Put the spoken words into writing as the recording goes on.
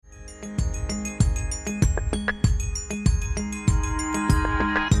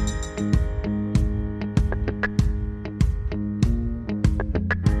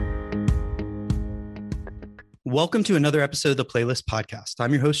Welcome to another episode of the Playlist Podcast.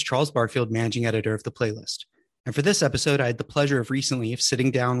 I'm your host, Charles Barfield, managing editor of the Playlist. And for this episode, I had the pleasure of virtually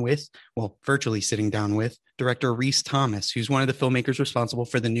sitting down with director Rhys Thomas, who's one of the filmmakers responsible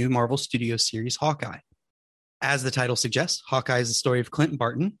for the new Marvel Studios series Hawkeye. As the title suggests, Hawkeye is the story of Clint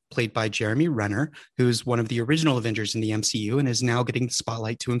Barton, played by Jeremy Renner, who's one of the original Avengers in the MCU and is now getting the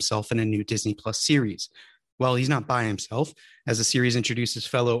spotlight to himself in a new Disney Plus series. Well, he's not by himself, as the series introduces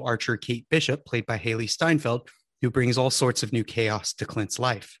fellow archer Kate Bishop, played by Haley Steinfeld, who brings all sorts of new chaos to Clint's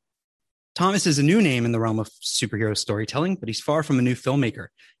life. Thomas is a new name in the realm of superhero storytelling, but he's far from a new filmmaker.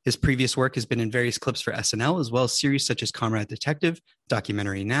 His previous work has been in various clips for SNL, as well as series such as Comrade Detective,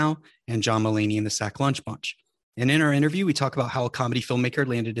 Documentary Now, and John Mulaney and the Sack Lunch Bunch. And in our interview, we talk about how a comedy filmmaker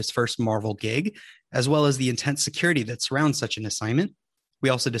landed his first Marvel gig, as well as the intense security that surrounds such an assignment. We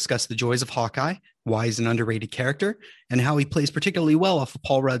also discuss the joys of Hawkeye, why he's an underrated character, and how he plays particularly well off of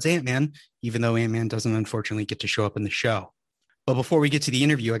Paul Rudd's Ant-Man, even though Ant-Man doesn't unfortunately get to show up in the show. But before we get to the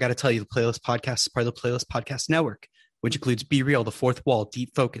interview, I got to tell you the Playlist Podcast is part of the Playlist Podcast Network, which includes Be Real, The Fourth Wall,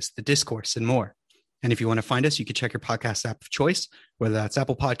 Deep Focus, The Discourse, and more. And if you want to find us, you can check your podcast app of choice, whether that's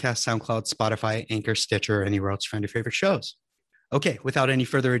Apple Podcasts, SoundCloud, Spotify, Anchor, Stitcher, or anywhere else you find your favorite shows. Okay, without any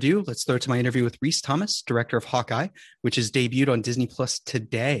further ado, let's throw it to my interview with Rhys Thomas, director of Hawkeye, which is debuted on Disney Plus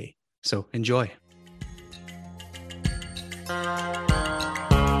today. So enjoy.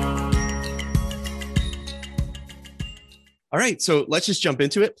 All right, so let's just jump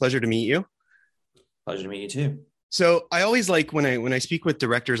into it. Pleasure to meet you. Pleasure to meet you too. So I always like when I speak with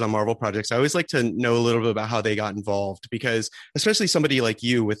directors on Marvel projects, I always like to know a little bit about how they got involved, because especially somebody like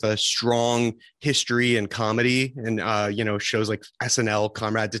you with a strong history in comedy and shows like SNL,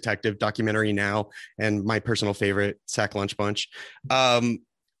 Comrade Detective, Documentary Now, and my personal favorite, Sack Lunch Bunch. Hawkeye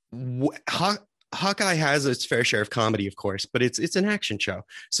has its fair share of comedy, of course, but it's an action show.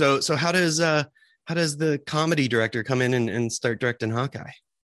 So how does the comedy director come in and start directing Hawkeye?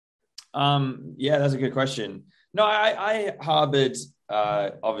 Yeah, that's a good question. No, I harbored,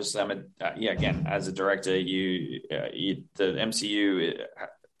 obviously again, as a director, the MCU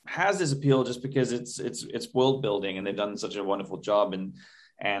has this appeal just because it's world building and they've done such a wonderful job and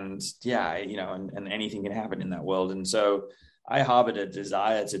anything can happen in that world. And so I harbored a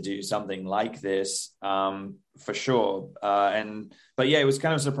desire to do something like this, for sure. But it was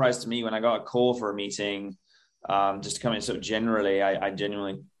kind of a surprise to me when I got a call for a meeting, just to come in. So generally, I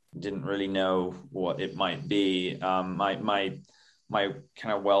genuinely didn't really know what it might be. My kind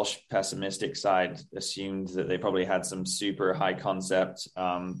of Welsh pessimistic side assumed that they probably had some super high concept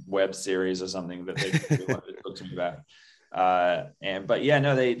web series or something that they wanted to talk to me about.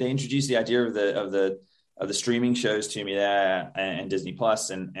 They introduced the idea of the streaming shows to me there and Disney Plus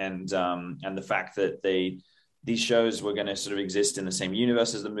and the fact that these shows were going to sort of exist in the same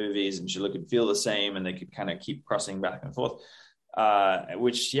universe as the movies and should look and feel the same, and they could kind of keep crossing back and forth.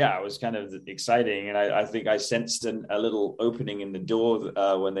 Which was kind of exciting, and I think I sensed a little opening in the door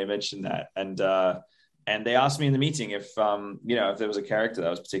when they mentioned that, and they asked me in the meeting if there was a character that I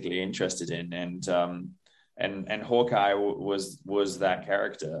was particularly interested in, and Hawkeye was that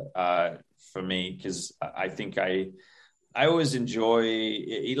character for me, because I think I always enjoy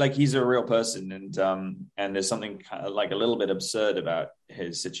he's a real person, and there's something kind of like a little bit absurd about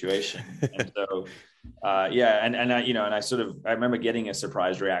his situation, and so. I remember getting a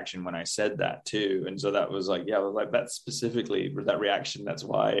surprise reaction when I said that too, and so that was that's specifically that reaction. That's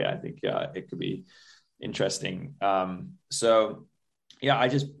why I think it could be interesting. After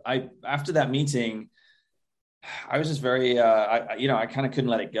that meeting, I was just very I kind of couldn't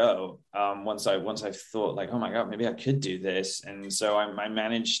let it go. Once I thought like, oh my god, maybe I could do this, and so I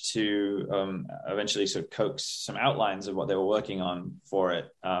managed to eventually sort of coax some outlines of what they were working on for it.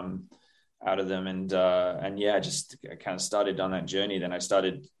 Out of them, and just kind of started on that journey. Then I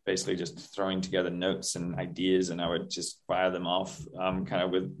started basically just throwing together notes and ideas, and I would just fire them off, kind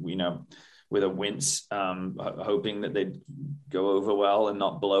of with a wince, hoping that they'd go over well and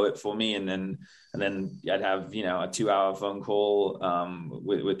not blow it for me. And then I'd have a 2-hour phone call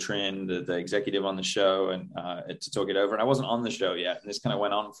with Trin, the executive on the show, and to talk it over. And I wasn't on the show yet, and this kind of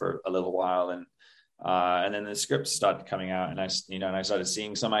went on for a little while, and then the scripts started coming out, and I started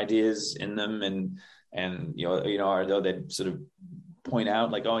seeing some ideas in them, and although they'd sort of point out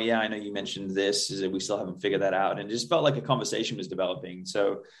like, oh yeah, I know you mentioned this, is that we still haven't figured that out, and it just felt like a conversation was developing.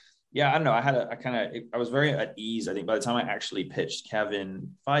 So I don't know, I was very at ease. I think by the time I actually pitched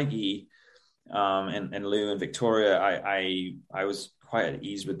Kevin Feige and Lou and Victoria, I was quite at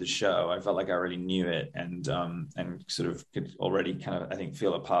ease with the show. I felt like I already knew it, and sort of could already kind of, I think,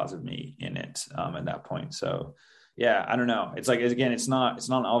 feel a part of me in it at that point. So yeah, I don't know. It's like, again, it's not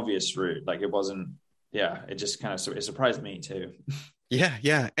an obvious route. Like it wasn't yeah, it just kind of, it surprised me too.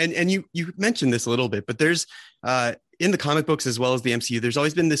 Yeah. And you mentioned this a little bit, but there's in the comic books as well as the MCU, there's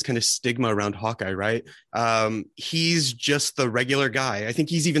always been this kind of stigma around Hawkeye, right? He's just the regular guy. I think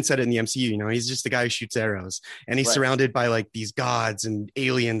he's even said it in the MCU, he's just the guy who shoots arrows, and he's Right. surrounded by like these gods and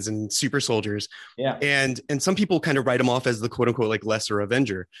aliens and super soldiers. Yeah. And some people kind of write him off as the quote unquote like lesser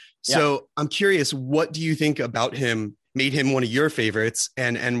Avenger. Yeah. So I'm curious, what do you think about him made him one of your favorites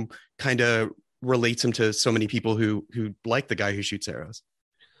and kind of relates him to so many people who like the guy who shoots arrows?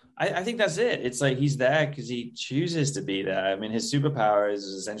 I think that's it. It's like he's there because he chooses to be there. I mean, his superpower is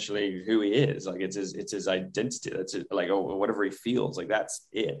essentially who he is. Like it's his identity. That's it. Like, or whatever he feels. Like that's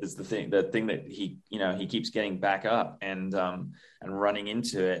it. It's the thing that he keeps getting back up and running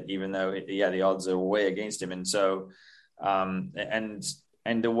into it, even though the odds are way against him. And so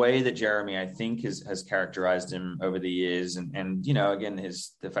and the way that Jeremy, I think, has characterized him over the years, and again,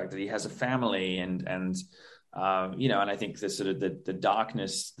 the fact that he has a family and and I think the sort of the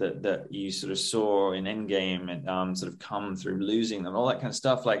darkness that you sort of saw in Endgame and sort of come through losing them, all that kind of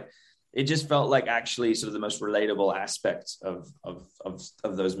stuff, like it just felt like actually sort of the most relatable aspect of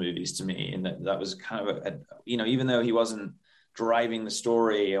those movies to me. And that was kind of even though he wasn't driving the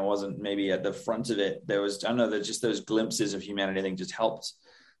story and wasn't maybe at the front of it, there was, I don't know, there's just those glimpses of humanity, I think, just helped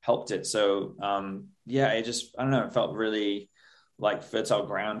it. So it just, I don't know, it felt really like fertile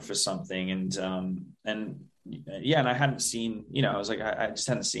ground for something. And I hadn't seen, I was like, I just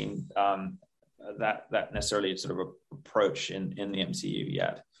hadn't seen that necessarily sort of approach in the MCU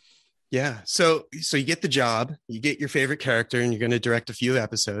yet. Yeah. So you get the job, you get your favorite character, and you're going to direct a few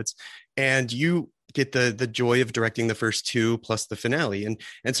episodes, and you get the joy of directing the first two plus the finale.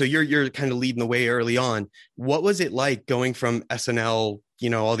 And so you're kind of leading the way early on. What was it like going from SNL,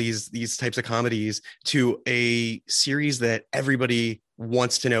 all these types of comedies, to a series that everybody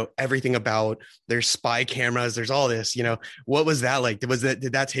wants to know everything about? There's spy cameras, there's all this, what was that like?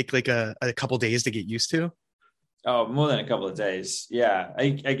 Did that take like a couple days to get used to? Oh, more than a couple of days. Yeah.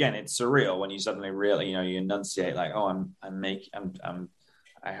 Again, it's surreal when you suddenly really, you enunciate like, oh,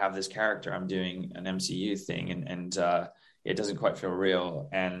 I have this character, I'm doing an MCU thing, and it doesn't quite feel real.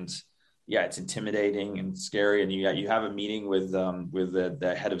 And yeah, it's intimidating and scary. And you have a meeting with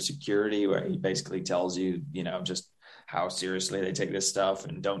the head of security where he basically tells you, just how seriously they take this stuff,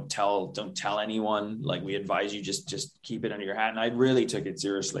 and don't tell anyone. Like, we advise you just keep it under your hat. And I really took it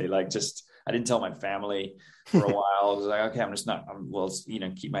seriously. Like, I didn't tell my family for a while. I was like, okay,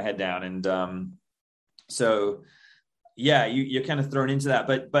 keep my head down. And so yeah, you're kind of thrown into that.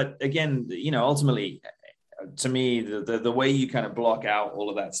 But again, ultimately, to me, the way you kind of block out all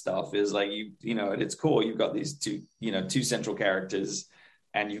of that stuff is like, at its core, you've got these two central characters,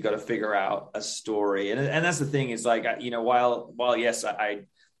 and you've got to figure out a story. And that's the thing, is like, while yes, I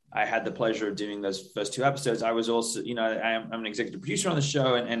had the pleasure of doing those first two episodes, I was also, I'm an executive producer on the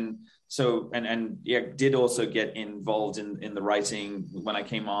show, and so did also get involved in the writing when I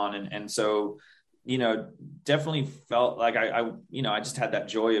came on, and so definitely felt like I just had that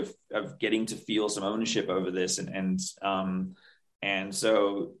joy of getting to feel some ownership over this, and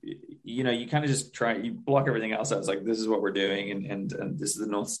so you kind of just you block everything else out. It's like, this is what we're doing, and this is the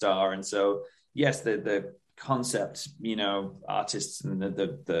North Star. And so yes, the concept, artists and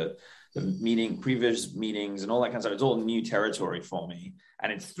the previous meetings and all that kind of stuff, it's all new territory for me,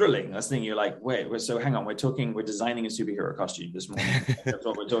 and it's thrilling. That's the thing. You're like, wait, so hang on, we're designing a superhero costume this morning. That's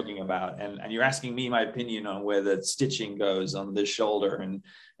what we're talking about. And you're asking me my opinion on where the stitching goes on the shoulder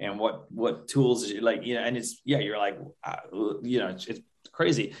and what tools, and it's, you're like, it's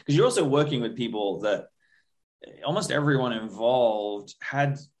crazy, because you're also working with people that almost everyone involved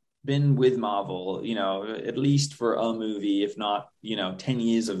had been with Marvel, at least for a movie, if not, 10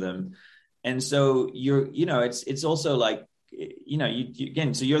 years of them. And so it's also like,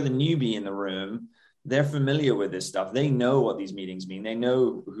 again, so you're the newbie in the room. They're familiar with this stuff. They know what these meetings mean. They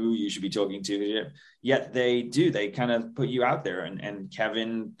know who you should be talking to. Yet they kind of put you out there. And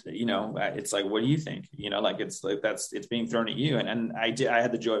Kevin, it's like, what do you think? It's being thrown at you. And I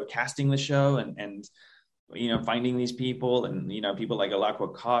had the joy of casting the show and finding these people, and people like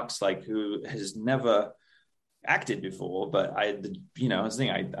Alakwa Cox, like, who has never acted before, but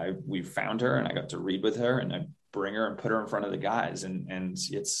we found her, and I got to read with her, and I bring her and put her in front of the guys, and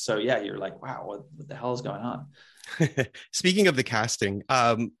it's so, you're like, wow, what the hell is going on? Speaking of the casting,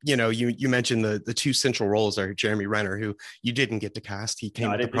 you mentioned the two central roles are Jeremy Renner, who you didn't get to cast. He came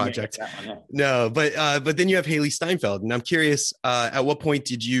with the project. No, but then you have Haley Steinfeld, and I'm curious, at what point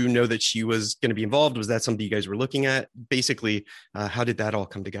did you know that she was going to be involved? Was that something you guys were looking at? Basically, how did that all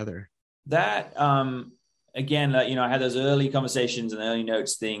come together? That again, I had those early conversations and early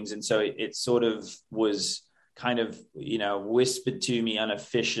notes things, and so it sort of was kind of whispered to me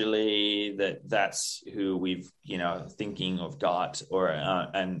unofficially that that's who we've thinking of got, or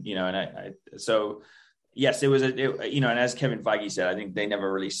so yes, it was and as Kevin Feige said, I think they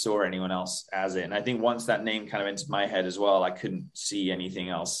never really saw anyone else as it, and I think once that name kind of entered my head as well, I couldn't see anything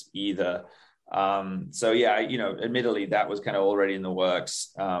else either. So yeah, admittedly that was kind of already in the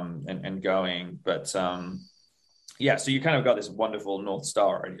works, and going, but yeah, so you kind of got this wonderful North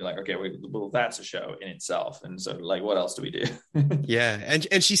Star, and you're like, okay, well, that's a show in itself. And so like, what else do we do? Yeah.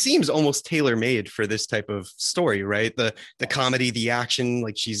 And she seems almost tailor-made for this type of story, right? The comedy, the action,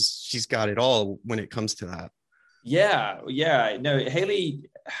 like she's got it all when it comes to that. Yeah. No, Haley,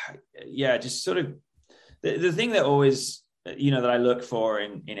 yeah, just sort of the thing that always, that I look for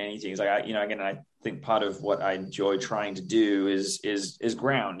in anything is like, again, I think part of what I enjoy trying to do is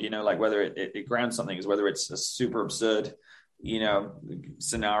ground, like whether it grounds something, is whether it's a super absurd,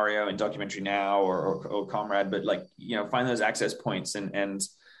 scenario in Documentary Now or Comrade, but like, find those access points and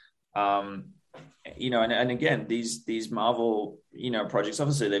again, these Marvel, projects,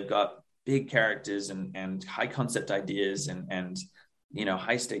 obviously they've got big characters and high concept ideas and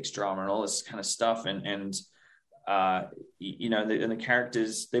high stakes drama and all this kind of stuff. And the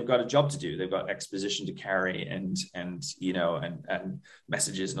characters, they've got a job to do. They've got exposition to carry and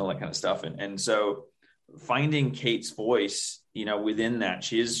messages and all that kind of stuff. And so finding Kate's voice, within that,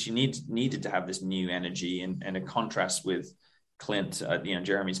 she needed to have this new energy and a contrast with Clint,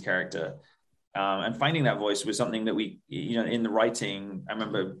 Jeremy's character. And finding that voice was something that we, in the writing, I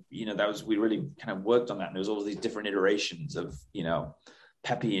remember, we really kind of worked on that. And there was all these different iterations of,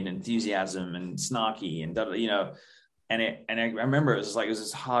 peppy and enthusiasm and snarky and and I remember it was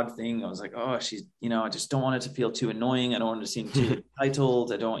this hard thing. I was like, oh, she's, I just don't want it to feel too annoying. I don't want it to seem too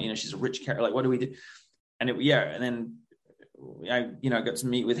entitled. I don't, she's a rich character. Like, what do we do? And and then I, got to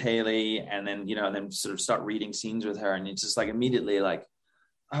meet with Haley and then, and then sort of start reading scenes with her. And it's just like immediately like,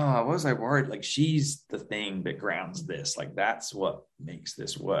 oh, what was I worried? Like, she's the thing that grounds this. Like, that's what makes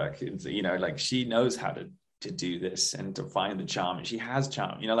this work. And, like she knows how to do this and to find the charm, and she has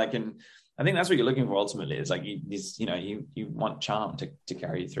charm, and I think that's what you're looking for ultimately. It's like you want charm to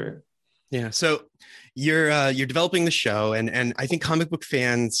carry you through. Yeah. So you're developing the show, and I think comic book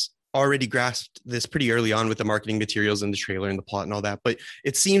fans already grasped this pretty early on with the marketing materials and the trailer and the plot and all that. But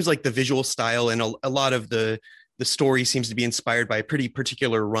it seems like the visual style and a lot of the story seems to be inspired by a pretty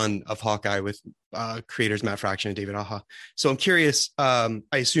particular run of Hawkeye with creators Matt Fraction and David Aja. So I'm curious, I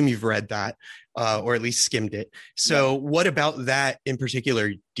assume you've read that or at least skimmed it. So What about that in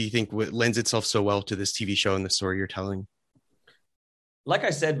particular do you think lends itself so well to this TV show and the story you're telling? Like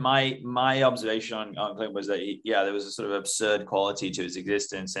I said, my observation on Clint was that there was a sort of absurd quality to his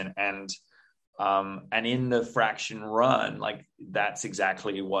existence, and in the Fraction run, like that's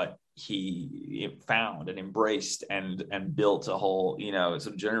exactly what he found and embraced and built a whole sort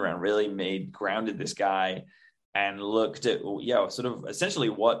of journey around. Really grounded this guy and looked at sort of essentially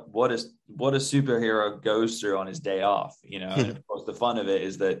what a superhero goes through on his day off. And of course the fun of it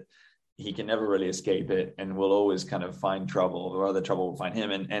is that he can never really escape it and will always kind of find trouble, or other trouble will find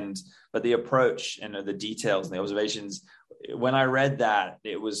him. But the approach and the details and the observations, when I read that,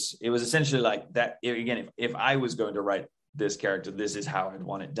 it was essentially like that. Again, if I was going to write this character, this is how I'd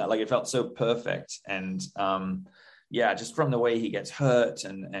want it done. Like, it felt so perfect. And just from the way he gets hurt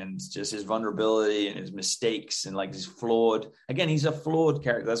and just his vulnerability and his mistakes and like he's a flawed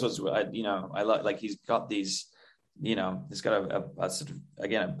character. That's what's I like he's got these, he's got a sort of,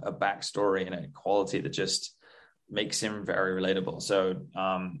 again, a backstory and a quality that just makes him very relatable. So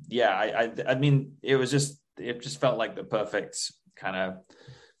I mean, it just felt like the perfect kind of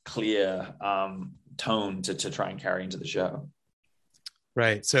clear tone to try and carry into the show.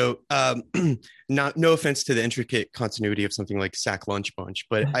 Right. So no offense to the intricate continuity of something like Sack Lunch Bunch,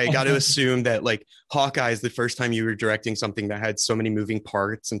 but I got to assume that like Hawkeye is the first time you were directing something that had so many moving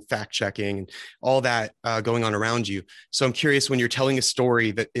parts and fact checking and all that going on around you. So I'm curious, when you're telling a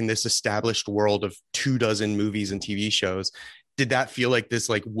story that in this established world of 24 movies and TV shows, did that feel like this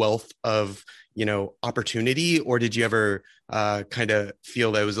like wealth of opportunity, or did you ever kind of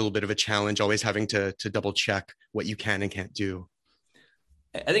feel that it was a little bit of a challenge, always having to double check what you can and can't do?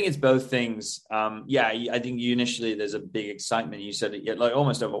 I think it's both things. I think initially there's a big excitement. You said it, like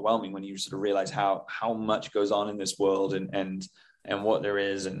almost overwhelming when you sort of realize how much goes on in this world and what there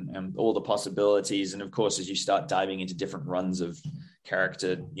is and all the possibilities. And of course, as you start diving into different runs of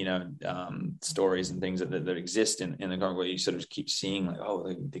character, stories and things that exist in the comic book, you sort of keep seeing like,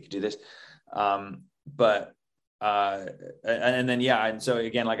 oh, they could do this. But and then yeah, and so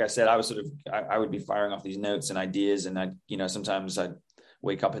again, like I said, I was sort of I would be firing off these notes and ideas, and I, sometimes I'd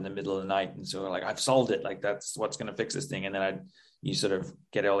wake up in the middle of the night and so like I've solved it, like that's what's going to fix this thing, and then you sort of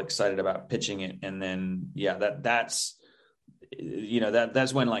get all excited about pitching it, and then yeah, that's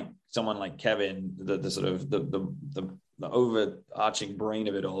that's when like someone like Kevin, the sort of the overarching brain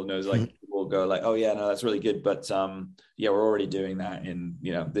of it all, knows like will go like, oh yeah, no, that's really good, but yeah, we're already doing that in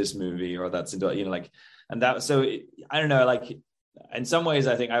this movie, or that's like, and that, so I don't know, like in some ways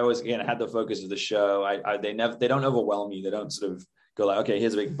I think I always again had the focus of the show. They don't overwhelm you. They don't sort of go like, okay,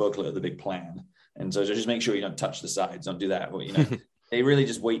 here's a big booklet of the big plan, and so just make sure you don't touch the sides, don't do that, or they really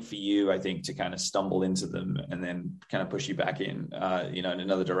just wait for you, I think, to kind of stumble into them and then kind of push you back in, in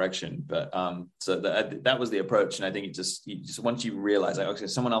another direction. But so that was the approach. And I think you just once you realize like, okay,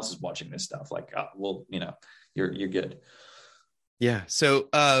 someone else is watching this stuff, like, well, you're good. Yeah. So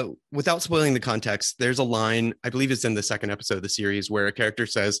without spoiling the context, there's a line, I believe it's in the second episode of the series, where a character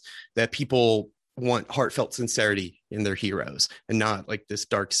says that people want heartfelt sincerity in their heroes and not like this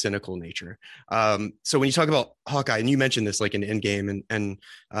dark, cynical nature. So when you talk about Hawkeye, and you mentioned this like in Endgame, and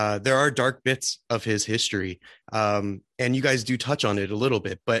there are dark bits of his history, and you guys do touch on it a little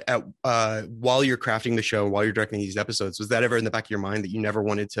bit, but while you're crafting the show, while you're directing these episodes, was that ever in the back of your mind that you never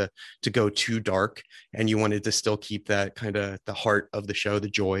wanted to go too dark, and you wanted to still keep that kind of the heart of the show, the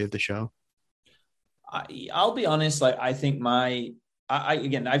joy of the show? I'll be honest, like I think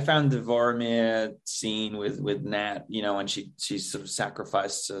I found the Vormir scene with Nat, when she sort of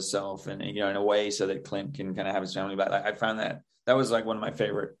sacrificed herself and in a way so that Clint can kind of have his family back. I found that was like one of my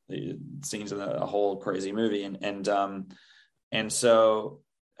favorite scenes of the whole crazy movie, and so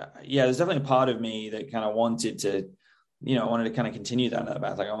yeah, there's definitely a part of me that kind of wanted to kind of continue down that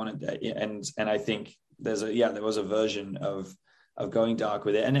path. Like I wanted that, and I think there was a version of going dark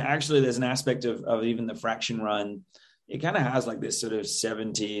with it, and actually there's an aspect of even the Fraction run. It kind of has like this sort of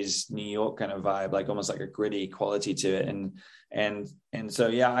 70s New York kind of vibe, like almost like a gritty quality to it. And so,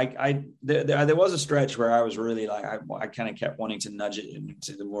 yeah, there was a stretch where I was really like, I kind of kept wanting to nudge it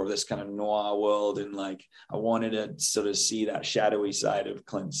into the more of this kind of noir world. And like, I wanted to sort of see that shadowy side of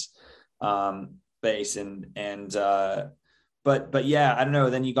Clint's face. But yeah, I don't know.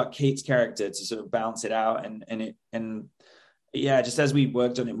 Then you got Kate's character to sort of balance it out. And yeah, just as we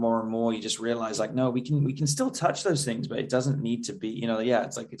worked on it more and more, you just realize like, no, we can still touch those things, but it doesn't need to be,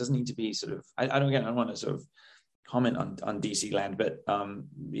 it's like, it doesn't need to be sort of, I don't want to sort of comment on DC land, but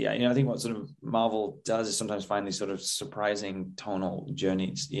yeah, I think what sort of Marvel does is sometimes find these sort of surprising tonal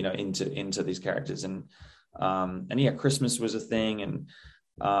journeys, into these characters. And yeah, Christmas was a thing. And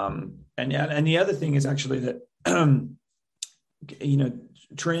the other thing is actually that,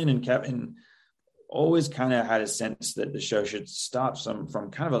 Trin and Kevin always kind of had a sense that the show should start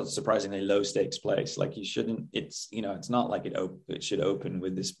from kind of a surprisingly low stakes place. Like you shouldn't, it's not like it should open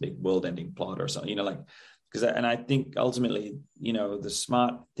with this big world ending plot or something, and I think ultimately, the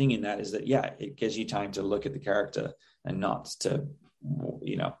smart thing in that is that, yeah, it gives you time to look at the character and not to,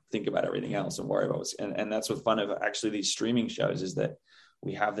 think about everything else and worry about what's, and that's what's fun of actually these streaming shows is that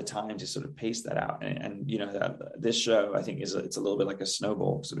we have the time to sort of pace that out. And this show, I think it's a little bit like a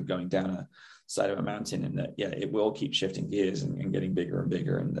snowball sort of going down a side of a mountain, and that, yeah, it will keep shifting gears and getting bigger and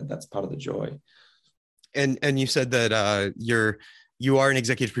bigger. And that's part of the joy. And you said that you are an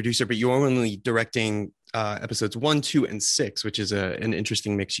executive producer, but you're only directing episodes 1, 2, and 6, which is an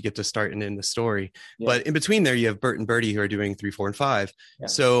interesting mix. You get to start and end the story, but in between there, you have Bert and Bertie who are doing 3, 4, and 5. Yeah.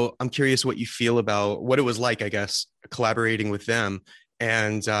 So I'm curious what you feel about what it was like, I guess, collaborating with them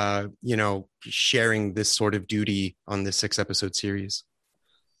and sharing this sort of duty on this 6-episode series.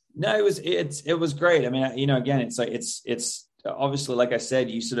 No, it was great. I mean, again, it's like it's obviously, like I said,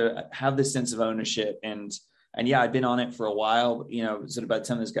 you sort of have this sense of ownership, and yeah, I'd been on it for a while. Sort of by the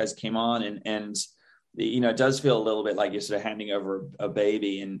time those guys came on, and it does feel a little bit like you're sort of handing over a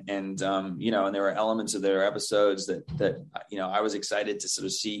baby, and there were elements of their episodes that I was excited to sort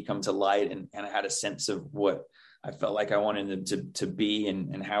of see come to light, and I had a sense of what I felt like I wanted them to be,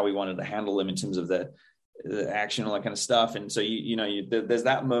 and how we wanted to handle them in terms of the action, all that kind of stuff. And so there's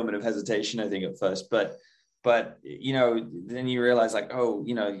that moment of hesitation, I think, at first, but then you realize like, oh,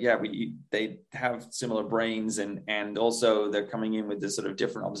 they have similar brains, and also they're coming in with this sort of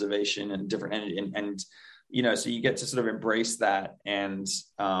different observation and different energy, and so you get to sort of embrace that and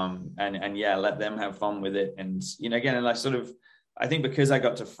yeah, let them have fun with it. And again, and I think because I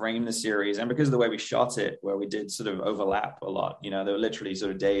got to frame the series, and because of the way we shot it, where we did sort of overlap a lot, there were literally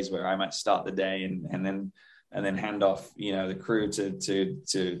sort of days where I might start the day and then hand off, the crew to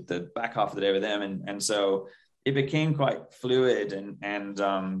the back half of the day with them. And so it became quite fluid. And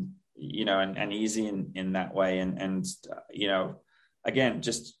and easy in that way. And again,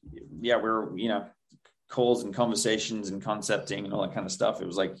 just, we're, calls and conversations and concepting and all that kind of stuff. It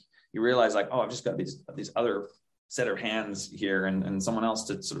was like, you realize like, oh, I've just got these other set of hands here and someone else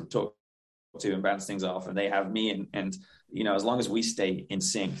to sort of talk to and bounce things off, and they have me, and as long as we stay in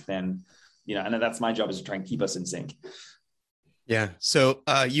sync, then and that's my job, is to try and keep us in sync. Yeah. So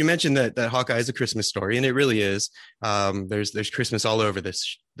you mentioned that Hawkeye is a Christmas story, and it really is. There's Christmas all over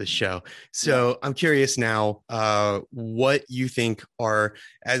this show. So yeah. I'm curious now, what you think are,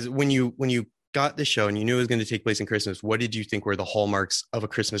 as when you got the show and you knew it was going to take place in Christmas, what did you think were the hallmarks of a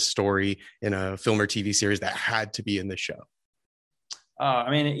Christmas story in a film or TV series that had to be in the show?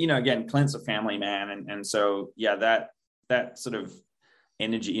 I mean, again, Clint's a family man, and so that sort of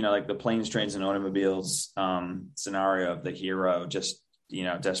energy, like the planes, trains, and automobiles scenario of the hero just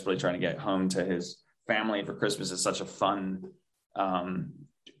desperately trying to get home to his family for Christmas is such a fun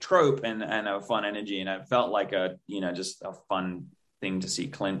trope and a fun energy, and it felt like just a fun thing to see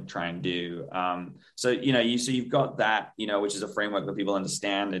Clint try and do. So you've got that, which is a framework that people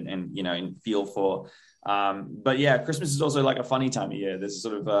understand and feel for. But yeah, Christmas is also like a funny time of year. There's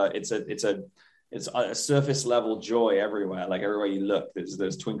sort of it's a surface level joy everywhere. Like everywhere you look,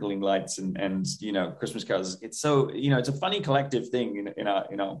 there's twinkling lights and Christmas carols. It's so it's a funny collective thing in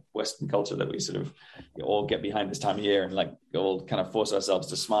our Western culture that we sort of all get behind this time of year and like all kind of force ourselves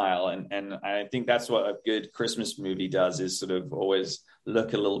to smile. And I think that's what a good Christmas movie does, is sort of always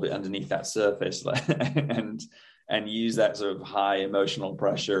look a little bit underneath that surface and use that sort of high emotional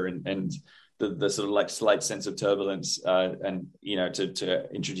pressure and the sort of like slight sense of turbulence and to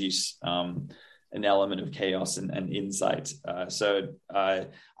introduce an element of chaos and insight. So I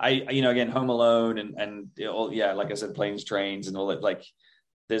again, Home Alone and like I said, Planes, Trains, and all that. Like,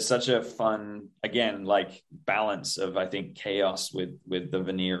 there's such a fun, again, like balance of, I think, chaos with the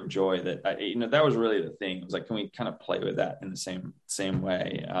veneer of joy that that was really the thing. It was like, can we kind of play with that in the same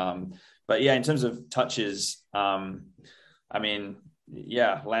way? But yeah, in terms of touches, I mean,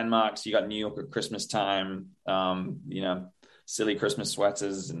 yeah, landmarks. You got New York at Christmas time. Silly Christmas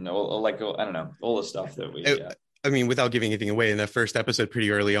sweaters and all I don't know, all the stuff that we. I mean, without giving anything away, in that first episode,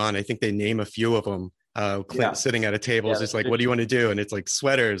 pretty early on, I think they name a few of them. Clint sitting at a table is just like, "What do you want to do?" And it's like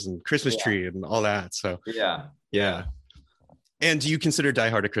sweaters and Christmas tree and all that. So yeah. And do you consider Die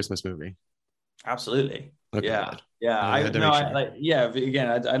Hard a Christmas movie? Absolutely. Okay, yeah. Again,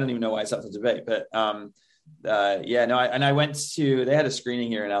 I don't even know why it's up for debate, but I went to. They had a screening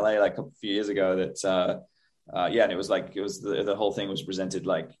here in LA like a few years ago that. And it was the whole thing was presented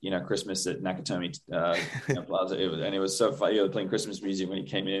like Christmas at Nakatomi Plaza, and it was so funny. They were playing Christmas music when he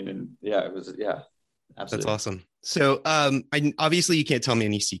came in, and it was absolutely. That's awesome. So obviously you can't tell me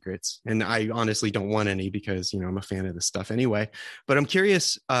any secrets, and I honestly don't want any because I'm a fan of this stuff anyway. But I'm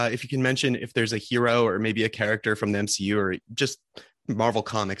curious if you can mention if there's a hero or maybe a character from the MCU or just Marvel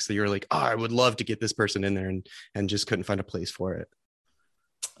Comics that you're like, oh, I would love to get this person in there and just couldn't find a place for it.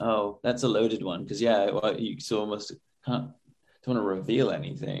 Oh, that's a loaded one because you almost don't want to reveal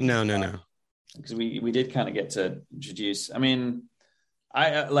anything. No. Because we did kind of get to introduce. I mean,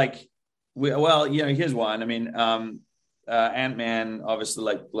 here's one. I mean, Ant-Man, obviously,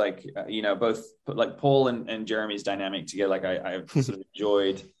 both like Paul and Jeremy's dynamic together. Like I sort of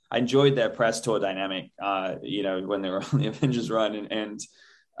enjoyed their press tour dynamic. When they were on the Avengers run, and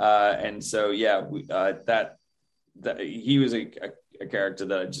so that he was a character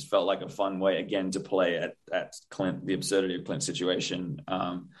that I just felt like a fun way again to play at Clint, the absurdity of Clint's situation.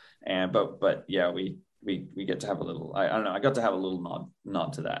 But we get to have a little, I don't know, I got to have a little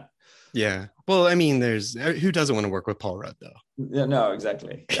nod to that. Yeah. Well, I mean, there's who doesn't want to work with Paul Rudd though? Yeah, no,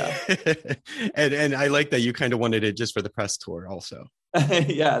 exactly. Yeah. and I like that you kind of wanted it just for the press tour also.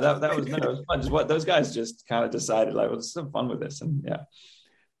 Yeah, that was fun. Just what those guys just kind of decided, like, let's have fun with this. And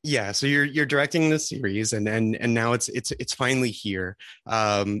yeah, so you're directing the series and now it's finally here.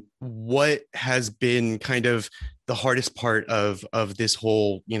 What has been kind of the hardest part of this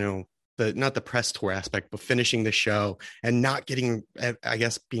whole, not the press tour aspect, but finishing the show and not getting, I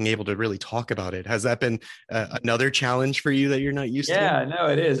guess, being able to really talk about it? Has that been another challenge for you that you're not used to? Yeah, no,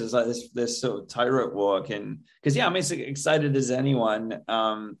 it is. It's like this sort of tightrope walk, and because I'm as excited as anyone,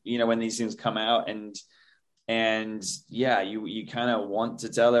 when these things come out and you kind of want to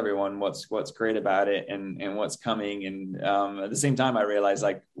tell everyone what's great about it and what's coming. And at the same time, I realized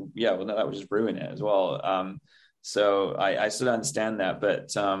that would just ruin it as well. So I sort of understand that,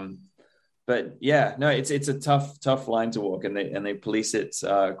 but yeah, no, it's a tough line to walk, and they police it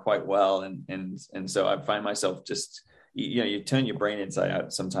quite well. And so I find myself just, you turn your brain inside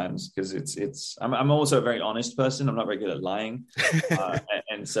out sometimes, because I'm also a very honest person. I'm not very good at lying.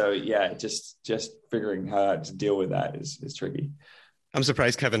 And so, yeah, just figuring how to deal with that is tricky. I'm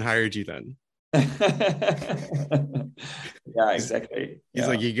surprised Kevin hired you then. Yeah, exactly. He's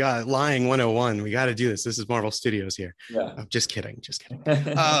like, you got lying 101. We got to do this. This is Marvel Studios here. Yeah. Oh, just kidding.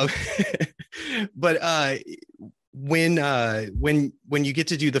 But when you get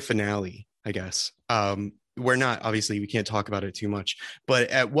to do the finale, I guess, we can't talk about it too much, but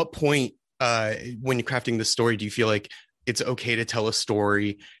at what point, when you're crafting the story, do you feel like it's okay to tell a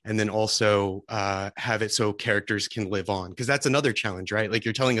story and then also have it so characters can live on? Because that's another challenge, right? Like,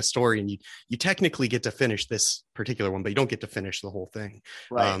 you're telling a story and you technically get to finish this particular one, but you don't get to finish the whole thing.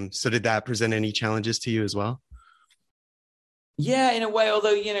 Right. So did that present any challenges to you as well? Yeah, in a way,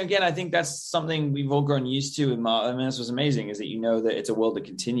 although, again, I think that's something we've all grown used to in Marvel. I mean, that's what's amazing, is that that it's a world that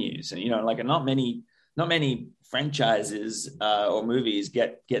continues. And, like, not many franchises or movies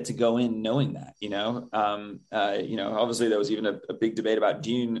get to go in knowing that, obviously there was even a big debate about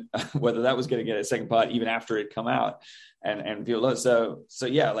Dune, whether that was going to get a second part even after it come out, and people, so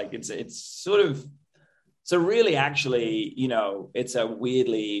yeah, like it's sort of, so really, actually, it's a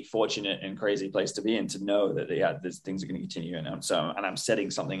weirdly fortunate and crazy place to be in, to know that, yeah, these things are going to continue, and I'm setting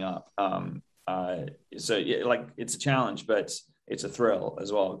something up. So yeah, like, it's a challenge, but it's a thrill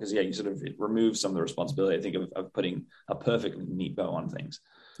as well, because, yeah, it removes some of the responsibility, I think, of putting a perfectly neat bow on things.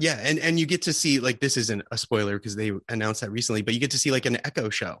 Yeah, and you get to see, like, this isn't a spoiler because they announced that recently, but you get to see, like, an Echo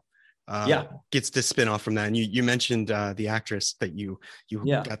show. Gets to spin off from that. And you mentioned the actress that you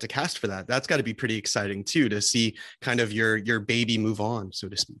got to cast for that. That's got to be pretty exciting too, to see kind of your baby move on, so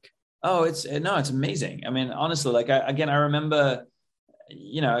to speak. Oh, it's amazing. I mean, honestly, like, I remember,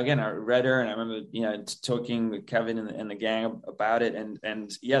 I read her, and I remember, talking with Kevin and the gang about it.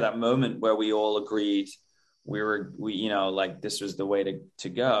 And yeah, that moment where we all agreed like, this was the way to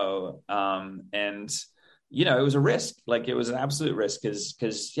go. And, it was a risk. Like, it was an absolute risk,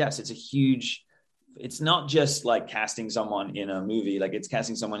 because yes, it's not just like casting someone in a movie, like, it's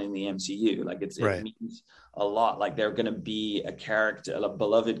casting someone in the MCU. Like, it means a lot. Like, they're going to be a character, a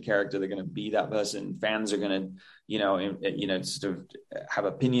beloved character. They're going to be that person. Fans are going to, sort of have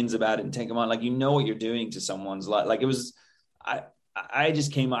opinions about it and take them on. Like, what you're doing to someone's life. Like, it was, I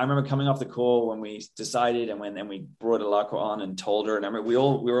remember coming off the call when we decided, and when we brought Alako on and told her, and I remember we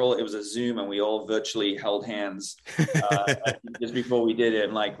were all, it was a Zoom, and we all virtually held hands just before we did it.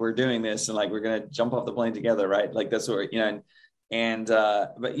 And, like, we're doing this, and, like, we're going to jump off the plane together. Right. Like, that's what,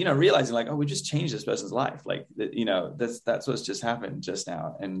 but, realizing, like, oh, we just changed this person's life. Like, that's what's just happened just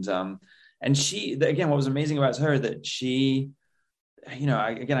now. And she, again, what was amazing about her, that she,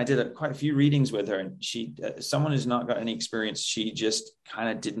 I did quite a few readings with her, and she, someone who's not got any experience, she just kind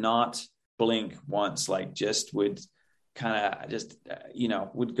of did not blink once, like, just would kind of just,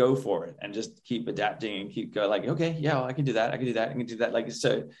 would go for it and just keep adapting and keep going, like, okay, yeah, well, I can do that. I can do that. I can do that. Like,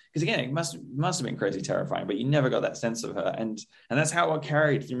 so, because again, it must have been crazy terrifying, but you never got that sense of her. And that's how it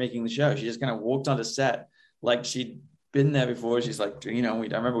carried through making the show. She just kind of walked onto set like she'd been there before. She's like, I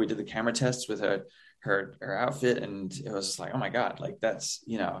remember we did the camera tests with her outfit, and it was just like, oh my God, like, that's,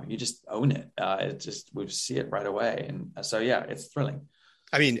 you just own it. We see it right away. And so, yeah, it's thrilling.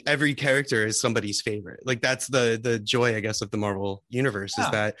 I mean, every character is somebody's favorite. Like, that's the joy, I guess, of the Marvel universe, is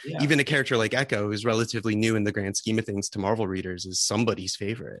that even a character like Echo, who's relatively new in the grand scheme of things to Marvel readers, is somebody's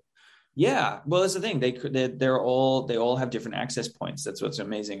favorite. Yeah, well, that's the thing. They all have different access points. That's what's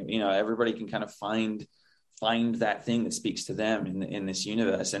amazing. Everybody can kind of find that thing that speaks to them in this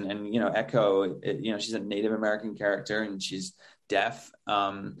universe. And Echo, she's a Native American character, and she's deaf.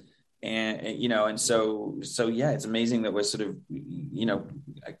 And so yeah, it's amazing that we're sort of,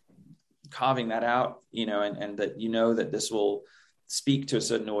 carving that out, and that, that this will speak to a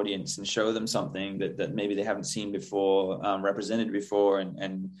certain audience and show them something that maybe they haven't seen before, represented before.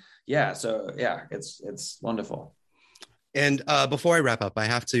 And yeah, so yeah, it's wonderful. And before I wrap up, I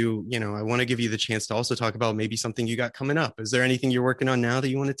have to, I want to give you the chance to also talk about maybe something you got coming up. Is there anything you're working on now that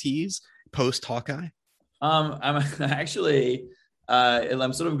you want to tease post Hawkeye? I'm actually,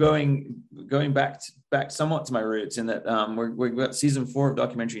 I'm sort of going back somewhat to my roots, in that we've got season 4 of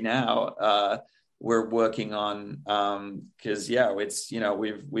documentary now. We're working on, because it's,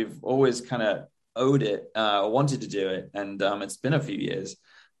 we've always kind of owed it, wanted to do it, and it's been a few years,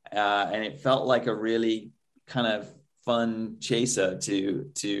 and it felt like a really kind of fun chaser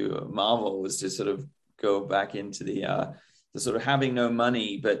to Marvel, was to sort of go back into the sort of having no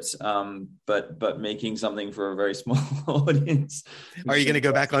money, but making something for a very small audience. Are you going to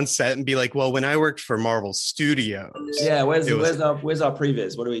go back on set and be like, well, when I worked for Marvel Studios? Yeah, where's our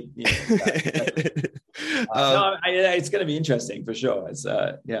previs? What do we? It's going to be interesting for sure. It's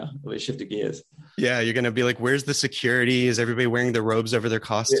we shifted gears. Yeah, you're going to be like, where's the security? Is everybody wearing the robes over their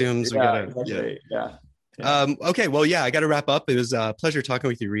costumes? Exactly. Okay, well, yeah, I got to wrap up. It was a pleasure talking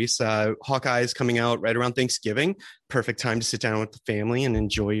with you, Rhys. Hawkeye is coming out right around Thanksgiving. Perfect time to sit down with the family and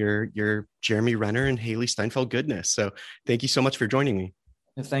enjoy your Jeremy Renner and Haley Steinfeld goodness. So thank you so much for joining me.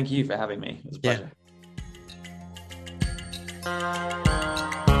 Thank you for having me. It was a pleasure. Yeah.